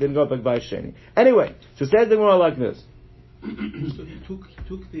didn't go back Bais Sheni. Anyway, so says the Gemara like this. So he took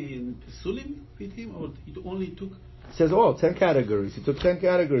the Psulim with him, or he only took? It says all 10 categories. He took 10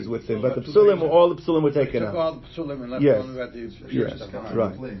 categories with him, but all the psulim were taken out. All the psulim and left only about the stuff.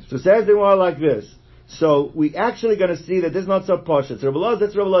 Right. So it says the Gemara like this. So we actually going to see that this is not so posh. It's Rabbi Lazar.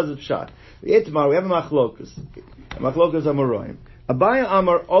 That's Rabbi Lazar's pshat. Itmar, we have a machlokus. Machlokus amoraim. Abaya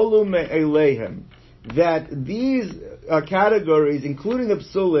amar olu me'eleihem. That these categories, including the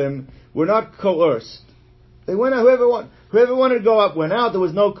psulim, were not coerced. They went out. Whoever wanted to go up went out. There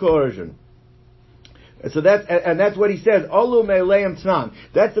was no coercion. So that's what he says. Olu me'eleim tnan.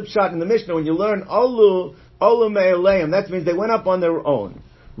 That's the pshat in the Mishnah. When you learn olu me'eleim, that means they went up on their own.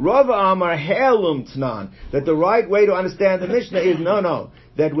 Rava Amar Helum Tnan. That the right way to understand the Mishnah is no.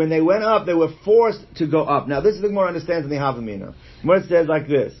 That when they went up, they were forced to go up. Now this is the Gemara understands in the Havamina. Gemara says like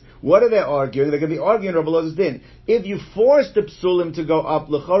this. What are they arguing? They're going to be arguing Rabbi Lazar's din. If you force the psulim to go up,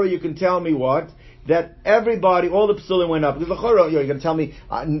 l'chora, you can tell me what? That everybody, all the psulim went up. Because l'chora, you're going to tell me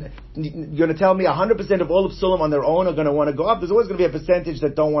 100% of all the psulim on their own are going to want to go up. There's always going to be a percentage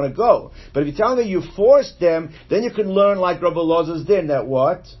that don't want to go. But if you tell me you forced them, then you can learn like Rabbi Lazar's din, that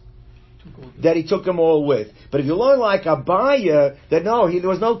what? That he took them all with. But if you learn like Abaya, that there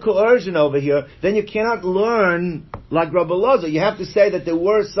was no coercion over here, then you cannot learn like Rabbi Lazar. You have to say that there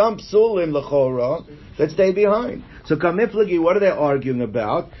were some psulim l'chora that stay behind. So Kamiflagi, what are they arguing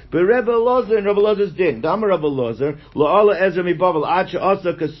about? But Rabbi Lazar and Rabbi Lazar's din. Dama Rabbi Lazar, La'ala Ezra mi Bavel, Acha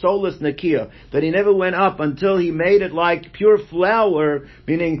Asa Kasolis Nakia, that he never went up until he made it like pure flour,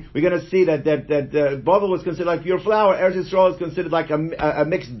 meaning we're going to see that Bavel was considered like pure flour, Eretz Yisrael is considered like a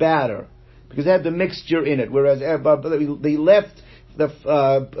mixed batter, because they had the mixture in it, whereas they left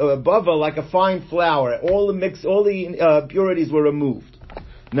the Bavel like a fine flour. All the purities were removed.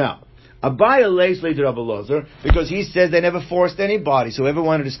 Now, Abaya lays later Rabbi Lazar because he says they never forced anybody, so whoever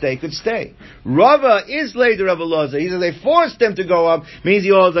wanted to stay could stay. Rava is later Rabbi Lazar. He says they forced them to go up, means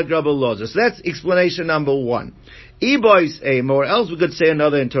he holds like Rabbi Lazar. So that's explanation number one. Ibois aim, or else we could say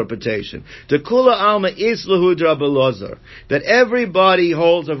another interpretation. The kula alma is lahud Rabbi Lozer, that everybody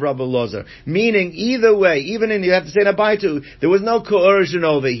holds of Rabbi Lozer. Meaning, either way, even in, you have to say in Abaitu, there was no coercion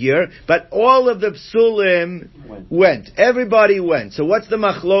over here, but all of the psulim went. Everybody went. So what's the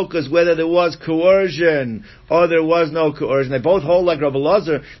machlokas, whether there was coercion or there was no coercion? They both hold like Rabbi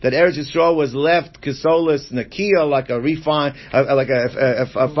Lozer, that Eretz Yisrael was left kisolis nakia, like a refine, like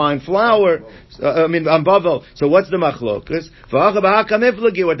a fine flour. Bavel. So what's the machlokas?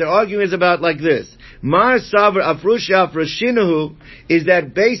 What they're arguing is about like this. Mar savar afrusha afrashinahu is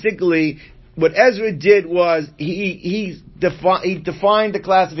that basically what Ezra did was he defined the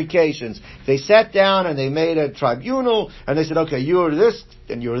classifications. They sat down and they made a tribunal and they said, okay, you're this,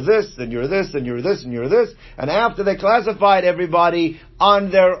 and you're this, and you're this, and you're this, and you're this. And after they classified everybody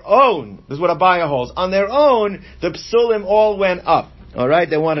on their own, this is what Abaya holds, on their own, the psulim all went up. Alright,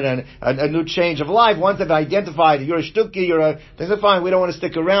 they wanted a new change of life. Once they've identified, you're a shtuki, they said, fine, we don't want to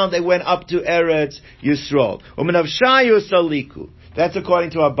stick around. They went up to Eretz Yisrael. U'menavshayu saliku. That's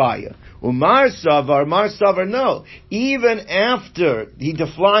according to Abaya. Mar Savar, no. Even after he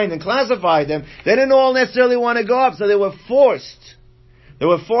defined and classified them, they didn't all necessarily want to go up, so they were forced.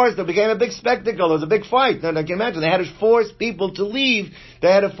 It became a big spectacle, there was a big fight. Now, I can imagine, they had to force people to leave,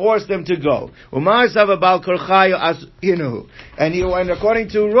 they had to force them to go. And according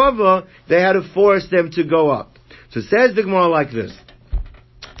to Rava, they had to force them to go up. So it says the Gemara like this.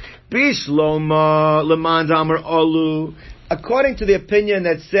 Bishloma leman amar olu. According to the opinion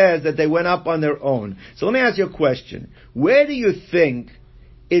that says that they went up on their own. So let me ask you a question. Where do you think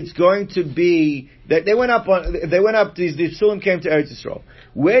it's going to be that they went up, these psulim came to Eretz Yisrael.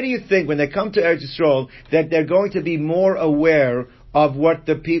 Where do you think, when they come to Eretz Yisrael, that they're going to be more aware of what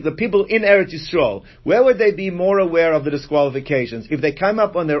the people in Eretz Yisrael, where would they be more aware of the disqualifications? If they come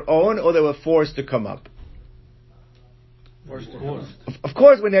up on their own or they were forced to come up? Of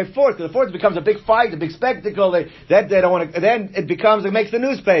course, when they're forced, because the force becomes a big fight, a big spectacle. They don't want to. Then it makes the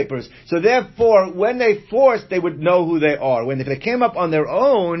newspapers. So therefore, when they forced, they would know who they are. If they came up on their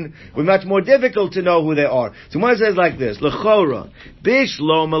own, it would be much more difficult to know who they are. So one says like this: L'chora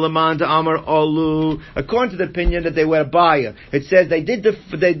bishlo melamanda amar olu. According to the opinion that they were Abaya, it says they did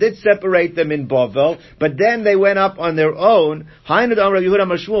separate them in Bavel, but then they went up on their own. Hainu d'amar Rabbi Yehuda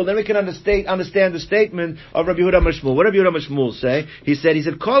Mashmul. Then we can understand the statement of Rabbi Yehuda Mashmul. What Rabbi Yehuda Mashmul say? He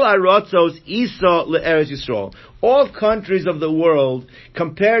said, Kol ha'rotzos isa le'eretz Yisrael. All countries of the world,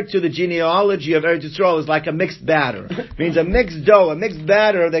 compared to the genealogy of Eretz Yisrael, is like a mixed batter. It means a mixed dough, a mixed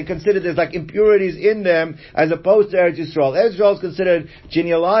batter. They consider there's like impurities in them, as opposed to Eretz Yisrael. Eretz Yisrael is considered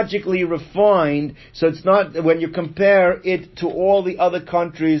genealogically refined, so it's not, when you compare it to all the other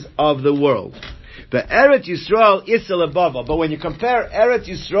countries of the world. But Eretz Yisrael is still a Bavel. But when you compare Eretz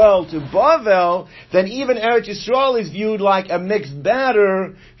Yisrael to Bavel, then even Eretz Yisrael is viewed like a mixed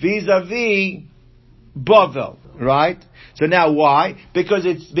batter vis-a-vis Bavel, right? So now why? Because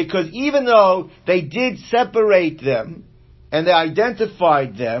even though they did separate them and they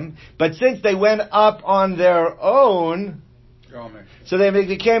identified them, but since they went up on their own, so they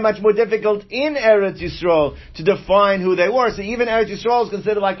became much more difficult in Eretz Yisrael to define who they were. So even Eretz Yisrael is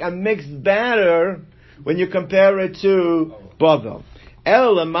considered like a mixed batter when you compare it to Bavel.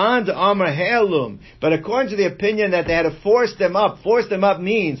 El Amand Amar Halum. But according to the opinion that they had to force them up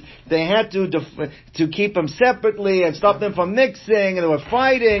means they had to keep them separately and stop them from mixing, and they were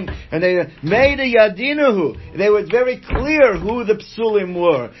fighting, and they made a Yadinahu. They were very clear who the Psulim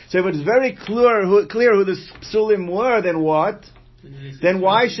were. So if it was very clear who the Psulim were, then what? Then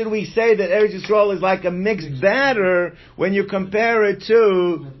why should we say that Eretz Yisrael is like a mixed batter when you compare it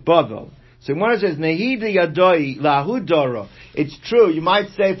to Bavel? So Gemara says, Nehidi Yadoi Lahu Doro. It's true, you might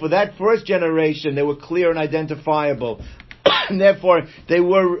say for that first generation they were clear and identifiable. And therefore, there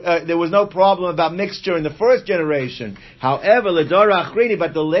was no problem about mixture in the first generation. However, Ledora Achrini,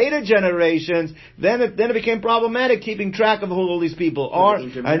 but the later generations, then it became problematic keeping track of who all these people are,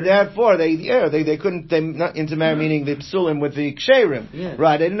 and therefore they couldn't not intermarry, meaning the psulim with the ksherim,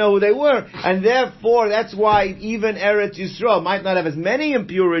 right? They didn't know who they were, and therefore that's why even Eretz Yisrael might not have as many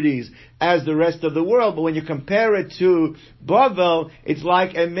impurities as the rest of the world, but when you compare it to Bavel, it's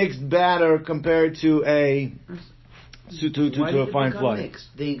like a mixed batter compared to a fine fly. Mixed?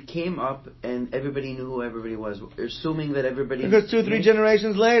 They came up and everybody knew who everybody was, assuming that everybody... Because 2-3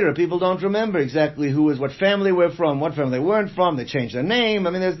 generations later, people don't remember exactly what family they were from, what family they weren't from, they changed their name.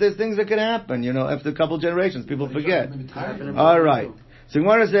 I mean, there's things that could happen, after a couple generations, people forget. Alright. So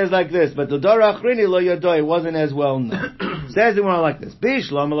Gemara says like this, but the Dor Achrini lo yadoi, it wasn't as well known. Says the one like this.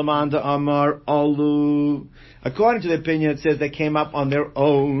 Bishlam Lamanda Amar Alu. According to the opinion, it says they came up on their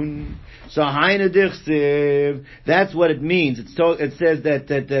own. So Haina Dichsiv. That's what it means. It says that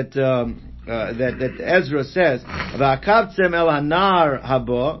Ezra says, V'akabtzem el hanar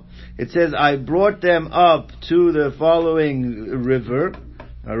haba. It says, I brought them up to the following river.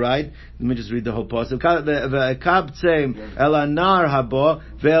 All right, let me just read the whole passage. V'akabtzem el hanar haba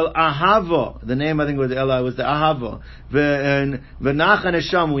ve'el ahava. The name I think was the ahava. V'nachan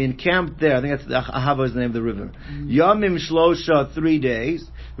esham. We encamped there. I think that's the ahava is the name of the river. Yomim shlosha, 3 days.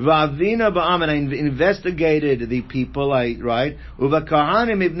 V'avina ba'am, and I investigated the people, right?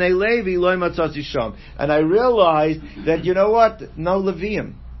 Uvakahanim ibnei Levi loy matzasi sham. And I realized that, you know what? No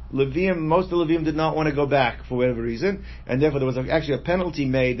Levium. Most of the Levium did not want to go back for whatever reason, and therefore there was actually a penalty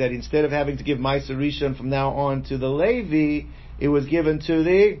made that instead of having to give Ma'aser Rishon from now on to the Levi, it was given to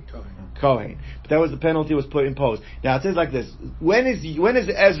the Kohen. But that was the penalty was imposed. Now it says like this. When does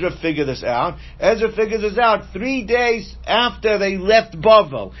Ezra figure this out? Ezra figures this out 3 days after they left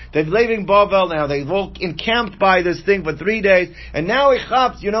Bavel. They're leaving Bavel now. They've all encamped by this thing for 3 days. And now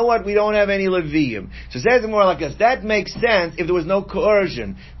you know what? We don't have any Levium. So it says more like this. That makes sense if there was no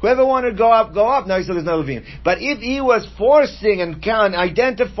coercion. Whoever wanted to go up. Now he said there's no Levium. But if he was forcing and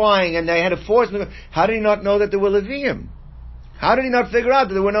identifying and they had to force them, how did he not know that there were Levium? How did he not figure out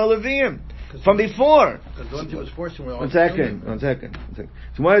that there were no Levium from before? Because the ones he was forcing were all One second.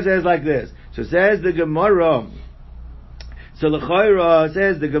 So what it says like this. So it says the Gemara. So l'chayra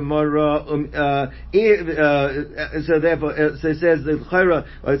says the Gemara. So therefore, so it says the l'chayra.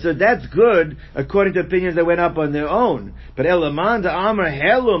 So that's good according to opinions that went up on their own. But elamanda amar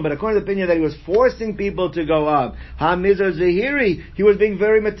helum. But according to the opinion that he was forcing people to go up, hamizar zahiri. He was being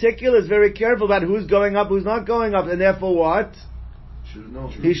very meticulous, very careful about who's going up, who's not going up, and therefore what?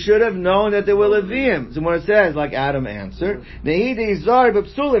 He should have known that there were Levium. So when it says, like Adam answered, Nehidi Zar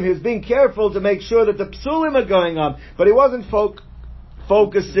b'psulim, he was being careful to make sure that the psulim are going up, but he wasn't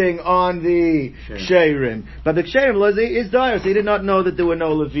focusing on the Sheirim. But the Sheirim is dire, so he did not know that there were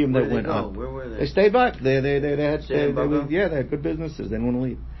no Levium that went up. Where were they? They stayed back. They had good businesses. They didn't want to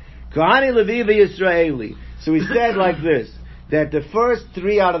leave. Kohani Levi Yisraeli. So he said like this, that the first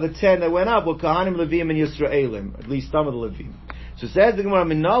 3 out of the 10 that went up were Kohanim, Levium, and Yisraelim. At least some of the Levium. So says the Gemara,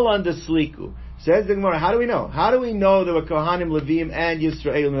 Minala and Sliku. Says the Gemara, how do we know? How do we know there were Kohanim, Levium, and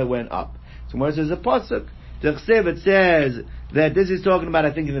Yisraelim that went up? So when it says a pasuk, it says that this is talking about,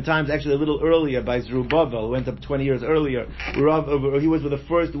 I think in the times actually a little earlier by Zerubbabel, who went up 20 years earlier. He was with the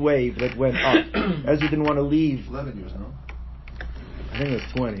first wave that went up. Ezra didn't want to leave. 11 years, no? I think it was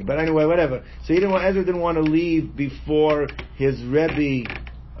 20. But anyway, whatever. So Ezra didn't want to leave before his Rebbe.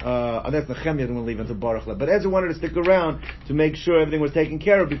 That's Nehemiah didn't want to leave until Baruch Leh. But Ezra wanted to stick around to make sure everything was taken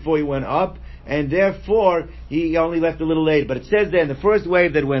care of before he went up, and therefore he only left a little late. But it says there in the first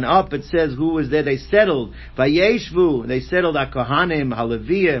wave that went up, it says who was there. They settled Vayeshvu. They settled Kohanim,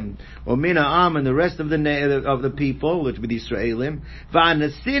 Haleviim, Omina Am, and the rest of the people, which were the Israelim.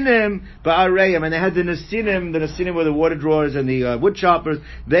 Va'nasinim ba'areim, and they had the Nasinim. The Nasinim were the water drawers and the wood choppers.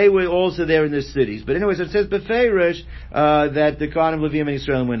 They were also there in the cities. But anyway, so it says Beferish that the Kohanim, Leviim, and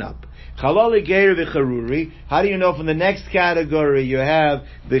Israelim went up. Chalali Geir v'Charuri. How do you know from the next category you have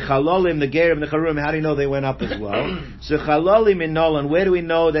the Chalalim, the Geir and the Charurim? How do you know they went up as well? So Chalalim in Nolan. Where do we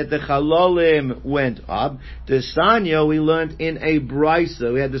know that the Chalalim went up? The Sanyo we learned in a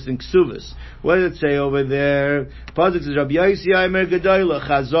Brisa. We had this in Ksuvas. What does it say over there? Pasuk says Rabbi Yosi Aimer Gedoyla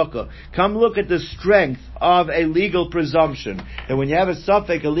Chazaka. Come look at the strength of a legal presumption. And when you have a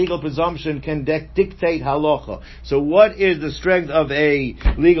suffix, a legal presumption can dictate halacha. So what is the strength of a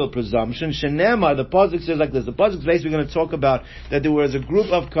legal presumption? Shenema, the pasuk says like this. The pasuk is basically going to talk about that there was a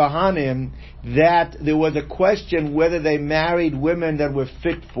group of Kohanim that there was a question whether they married women that were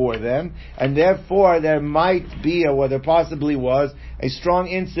fit for them, and therefore there might be, or there possibly was, a strong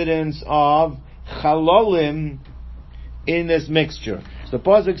incidence of chalolim in this mixture. So the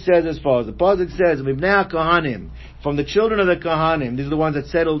pasuk says as follows. The pasuk says, "Mibnei Kohanim," from the children of the Kohanim. These are the ones that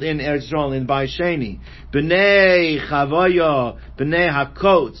settled in Eretz Yisrael in Baisheni. Bnei Chavaya, Bnei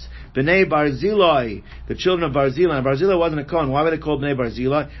Hakotz, Bnei Barzilai, the children of Barzilai. And Barzilai wasn't a Kohen. Why were they called Bnei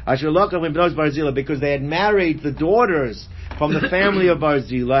Barzilai? Asher Lokach min Bnos Barzilai, because they had married the daughters from the family of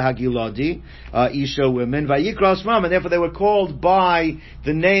Barzilai, Hagiladi, Isha women, Vayikra Shmam, and therefore they were called by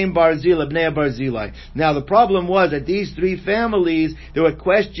the name Barzilai, Bnei Barzilai. Now the problem was that these 3 families, there were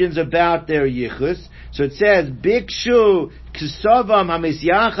questions about their yichus. So it says, Bikshu Kisavam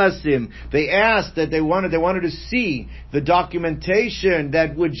Hamisyachasim. They asked that they wanted to see the documentation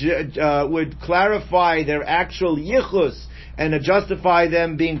that would clarify their actual yichus and to justify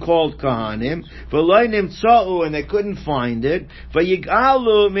them being called Kahanim. V'lo nimtza'u, and they couldn't find it.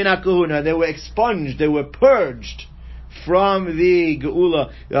 V'yigalu min hakahuna, they were expunged, they were purged from the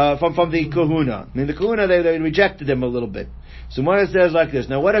geula, from the kahuna. I mean, the kahuna, they rejected them a little bit. So Mara says like this.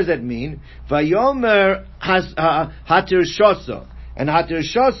 Now, what does that mean? Vayomer hatir shosa, and hatir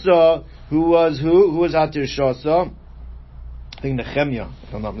shosa, who was hatir shosa? I think Nehemiah,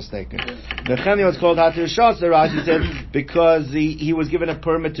 if I'm not mistaken. Nehemiah was called Hatir Shasa, Rashi said, because he was given a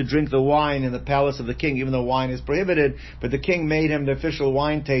permit to drink the wine in the palace of the king, even though wine is prohibited, but the king made him the official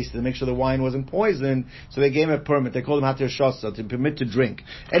wine taster to make sure the wine wasn't poisoned, so they gave him a permit. They called him Hatir Shasa, to permit to drink.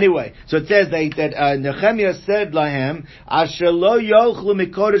 Anyway, so it says that Nehemiah said Lahem, Asher lo yochlu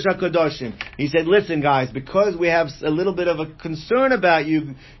mikodesh HaKadoshim. He said, listen guys, because we have a little bit of a concern about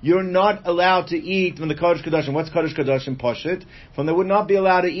you, you're not allowed to eat from the Kodesh Kadoshim. What's Kodesh Kadoshim? Pashut. From they would not be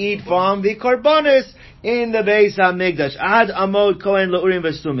allowed to eat from the korbanos in the Beis HaMikdash. Ad amod kohen leurim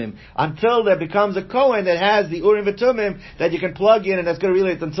v'sumim. Until there becomes a kohen that has the urim v'tumim that you can plug in, and that's going to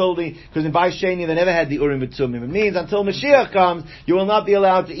relate until because in Bai Sheni they never had the urim v'tumim. It means until Mashiach comes, you will not be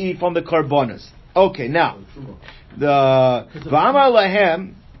allowed to eat from the korbanos. Okay, now the v'amar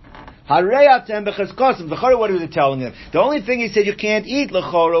lahem. L'chora, what was he telling them? The only thing he said you can't eat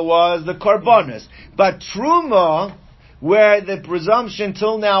l'chora was the korbanos, but truma, where the presumption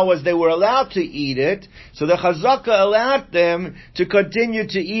till now was they were allowed to eat it, so the chazaka allowed them to continue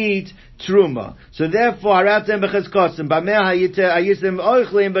to eat truma. So therefore, that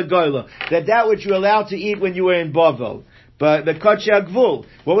which you were allowed to eat when you were in Bavel. But the Kodesh Gvul,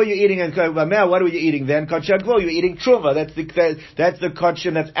 what were you eating in Bamel? What were you eating then? Kodesh Gvul, you were eating truma. That's the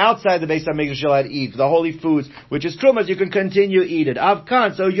Kodesh that's outside the Beis HaMikdash you're allowed to eat. The holy foods, which is trumas, you can continue to eat it.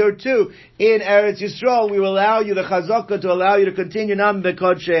 Avkan, so you're too in Eretz Yisrael. We will allow you the chazaka to allow you to continue nam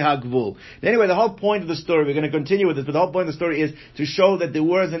bekodesh hagvul. Anyway, the whole point of the story, we're going to continue with this, but the whole point of the story is to show that there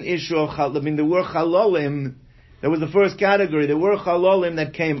was an issue of the word chalolim. That was the first category. There were chalolim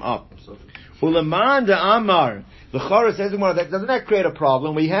that came up. Uleman de Amar. The Chorus says, doesn't that create a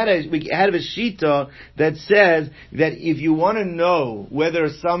problem? We had a shita that says that if you want to know whether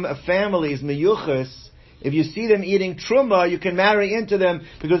a family is meyuchas, if you see them eating truma, you can marry into them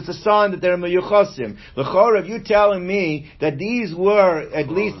because it's a sign that they're meyuchasim. The Chorus, if you're telling me that these were at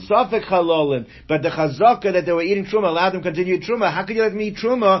least safek halolim, but the chazaka that they were eating truma allowed them to continue truma, how could you let me eat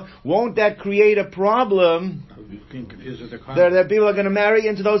truma? Won't that create a problem? That people are going to marry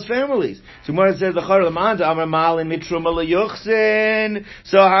into those families. So Gemara says the Chor Lamanta Amar Malin Mitruma LeYuchsin.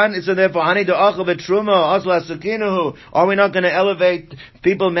 So therefore, Hani De'achal V'Truma Asla Sakinahu. Are we not going to elevate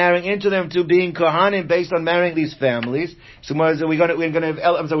people marrying into them to being kohanim based on marrying these families? So Gemara says we're going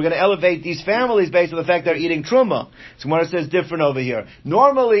to elevate these families based on the fact they're eating truma. So Gemara says different over here.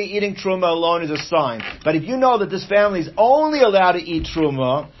 Normally, eating truma alone is a sign, but if you know that this family is only allowed to eat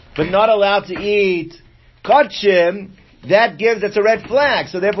truma but not allowed to eat Kachim, that's a red flag.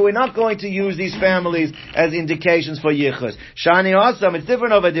 So therefore we're not going to use these families as indications for yichus. Shani Asam, it's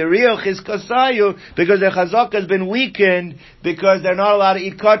different over the real Chizkasayu, because their chazaka has been weakened, because they're not allowed to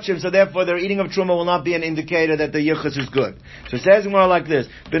eat kachim, so therefore their eating of truma will not be an indicator that the yichus is good. So it says more like this.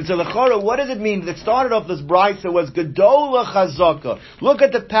 Ben Selachora, what does it mean? That started off this brayso was Gedola Chazaka. Look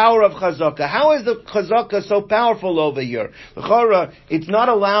at the power of Chazaka. How is the Chazaka so powerful over here? L'chora, it's not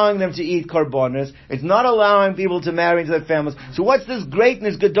allowing them to eat korbanos. It's not allowing people to marry into their families. So what's this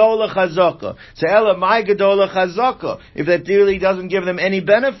greatness, Gedola Chazaka? So Ella, my Gedola Chazaka, if that really doesn't give them any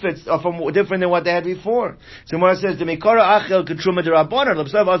benefits from different than what they had before. So Gemara says, the Mikara Achel Ketruma D'Rabbanan,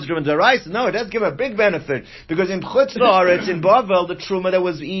 L'Psav Azar Truma D'Oraisa. No, it does give a big benefit, because in Chutz La'aretz, in Bavel, the Truma they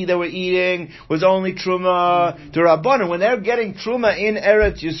were eating was only Truma D'Rabbanan. When they're getting Truma in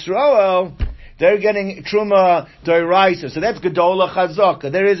Eretz Yisrael, they're getting Truma D'Oraisa. So that's Gedola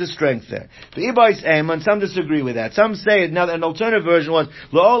Chazaka. There is a strength there. The Ibais Eman, some disagree with that. Some say, now an alternative version was,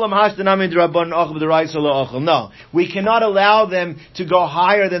 L'olam Hashtanami D'Rabbanan Ochel D'Oraisa L'Ochel. No. We cannot allow them to go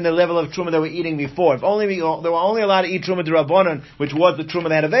higher than the level of Truma they were eating before. If only they were only allowed to eat Truma D'Rabbanan, which was the Truma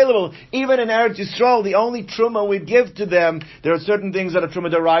they had available, even in Eretz Yisrael, the only Truma we'd give to them, there are certain things that are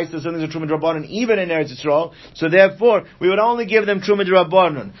Truma D'Oraisa, certain things are Truma D'Rabbanan, even in Eretz Yisrael. So therefore, we would only give them Truma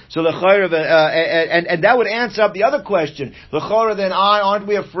D'Rabbanan. So the Chayr and that would answer up the other question. L'chora, then aren't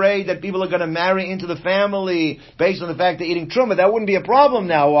we afraid that people are going to marry into the family based on the fact they're eating truma? That wouldn't be a problem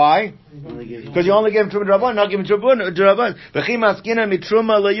now. Why? Because you only give truma d'Rabbanan, not giving truma d'Rabbanan.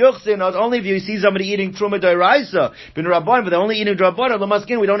 Not only if you see somebody eating truma d'Oraisa, bin Rabban, but they're only eating d'Rabbanan,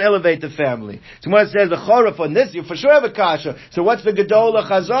 l'maskin, we don't elevate the family. So when it says l'chora for this, you for sure have a kasha. So what's the gedola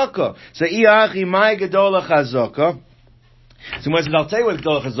chazaka? So iachi my gedola chazaka. So Gemara says, I'll tell you what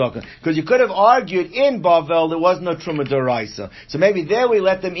Gdola Chazaka. Because you could have argued in Bavel there was no Truma D'Oraisa. So maybe there we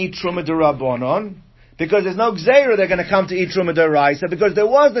let them eat Truma D'Rabbanon. Because there's no Gzeira they're going to come to eat Truma D'Oraisa. Because there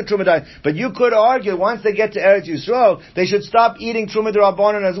was no Truma D'Oraisa. But you could argue once they get to Eretz Yisrael, they should stop eating Truma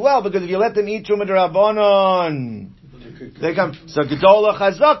D'Rabbanon as well. Because if you let them eat Truma D'Rabbanon, they come. So Gedola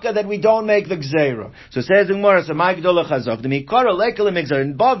Chazaka that we don't make the Gzeira. So it says in Gemara, so my Gedola Chazaka. The Mikara Lekel Migzar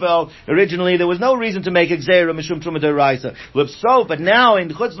in Bavel originally there was no reason to make a Gzeira Mishum Truma D'Oraisa. So, but now in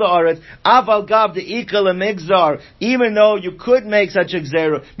Chutz La'aretz Aval Gav the Ikal Migzar, even though you could make such a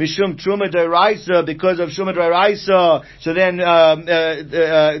Gzeira Mishum Truma D'Oraisa because of Truma D'Oraisa, so then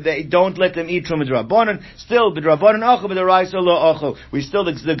they don't let them eat Truma D'Rabbanan. Still, B'Drabbanan Achel B'D'Oraisa Lo Achel. We still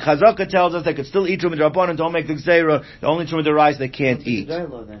the Chazaka tells us they could still eat Truma D'Rabbanan. Don't make the Gzeira. The only Truma D'Oraisa they can't eat.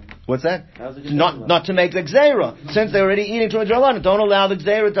 What's that? Not to make the Gzeira. Since they're already eating Truma D'Rabbanan, don't allow the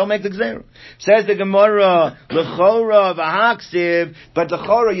Gzeira, don't make the Gzeira. Says the Gemara, L'chora v'haksiv, but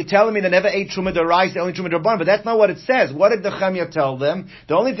L'chora, you're telling me they never ate Truma D'Oraisa, only Truma D'Rabbanan, but that's not what it says. What did the Chemya tell them?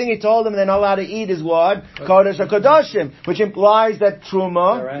 The only thing he told them they're not allowed to eat is what? Kodesh HaKadoshim, which implies that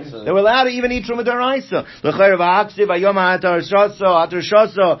Truma, they were allowed to even eat Truma D'Oraisa. L'chora v'haksiv, ayoma atar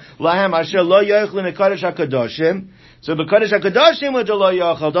shaso, lahem asher lo yochlim kodesh HaKadoshim. So B'Kodesh HaKadoshim with lo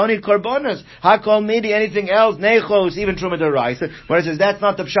yachal, don't eat korbanos. Hakol midi, anything else, nechos, even Truma D'Oraisa. Where it says that's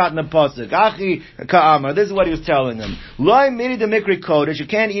not the pshat in the pasuk. Achi ka'amar. This is what he was telling them. Lo midi de mikri kodesh. You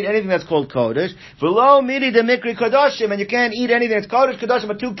can't eat anything that's called kodesh. V'lo midi de mikri kodoshim, and you can't eat anything that's kodesh.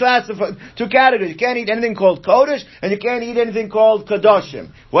 Kodoshim are two categories. You can't eat anything called kodesh, and you can't eat anything called kodoshim.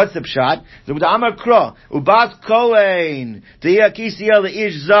 What's the pshat? The Amar Kro ubas kohen deya kisiyel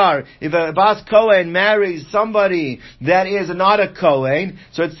ish zar. If a bas kohen marries somebody that is not a Kohen.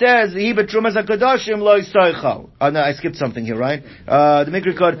 So it says, He betrumas HaKadoshim lo yisoichal. Oh no, I skipped something here, right? The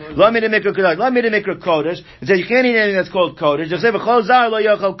Mikra Kodesh, Lo midi Mikra Kodesh, Lo midi Mikra Kodesh. It says you can't eat anything that's called Kodesh. Just say, V'chol zar lo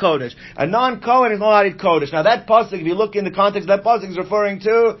yochal Kodesh. A non-Kohen is not allowed to eat Kodesh. Now that pasuk, if you look in the context of that pasuk, is referring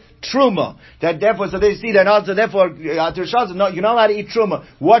to Truma. That therefore, so they see that also, therefore, you're not allowed to eat Truma.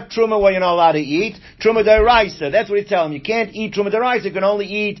 What Truma were you not allowed to eat? Truma D'Oraisa. That's what he's telling them. You can't eat Truma D'Oraisa, you can only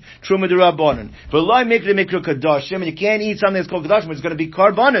eat Truma D'Rabbanan. But Lo Mikra Kodoshim, and you can't eat something that's called Kodoshim, which is going to be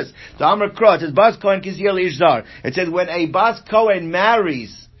Karbonis. The Amar Kro, it says, Bas Kohen Kisiel Ishzar. It says, when a Bas Kohen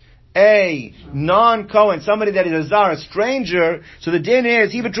marries a non-Kohen, somebody that is a Zar, a stranger, so the din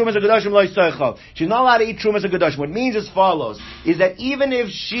is, he betrumas HaKadoshim lo yisoichal. She's not allowed to eat trumas HaKadoshim. What it means as follows, is that even if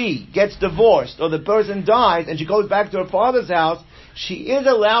she gets divorced, or the person dies, and she goes back to her father's house, she is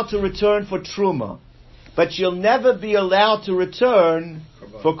allowed to return for truma. But she'll never be allowed to return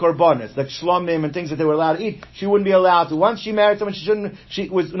for korbanos, like shlomim and things that they were allowed to eat. She wouldn't be allowed to. Once she married someone, she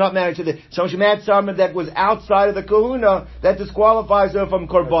was not married to someone she married someone that was outside of the kahuna, that disqualifies her from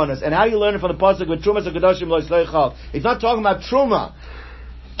korbanos. And how do you learn it from the pasuk with trumas HaKadoshim lo yisoichal? It's not talking about truma.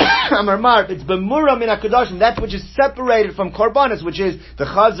 It's b'mura min HaKadoshim, that which is separated from korbanos, which is the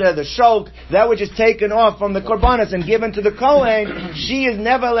chazah, the shok, that which is taken off from the korbanos and given to the kohen. She is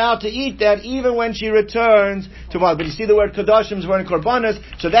never allowed to eat that, even when she returns to Mal. But you see the word kadoshim is wearing korbanos,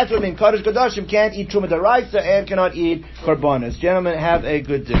 so that's what I mean. Kodesh kadoshim can't eat truma d'oraisa and cannot eat korbanos. Gentlemen, have a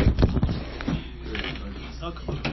good day.